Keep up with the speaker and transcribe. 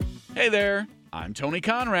Hey there, I'm Tony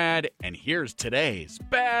Conrad, and here's today's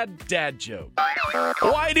bad dad joke.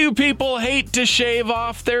 Why do people hate to shave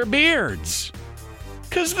off their beards?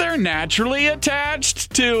 'Cause they're naturally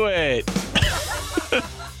attached to it.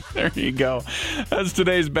 There you go. That's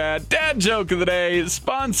today's bad dad joke of the day,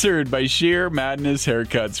 sponsored by Sheer Madness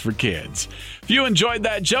Haircuts for Kids. If you enjoyed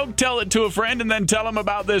that joke, tell it to a friend and then tell them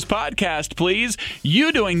about this podcast, please.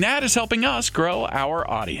 You doing that is helping us grow our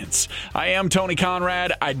audience. I am Tony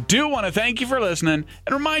Conrad. I do want to thank you for listening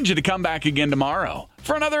and remind you to come back again tomorrow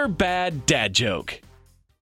for another bad dad joke.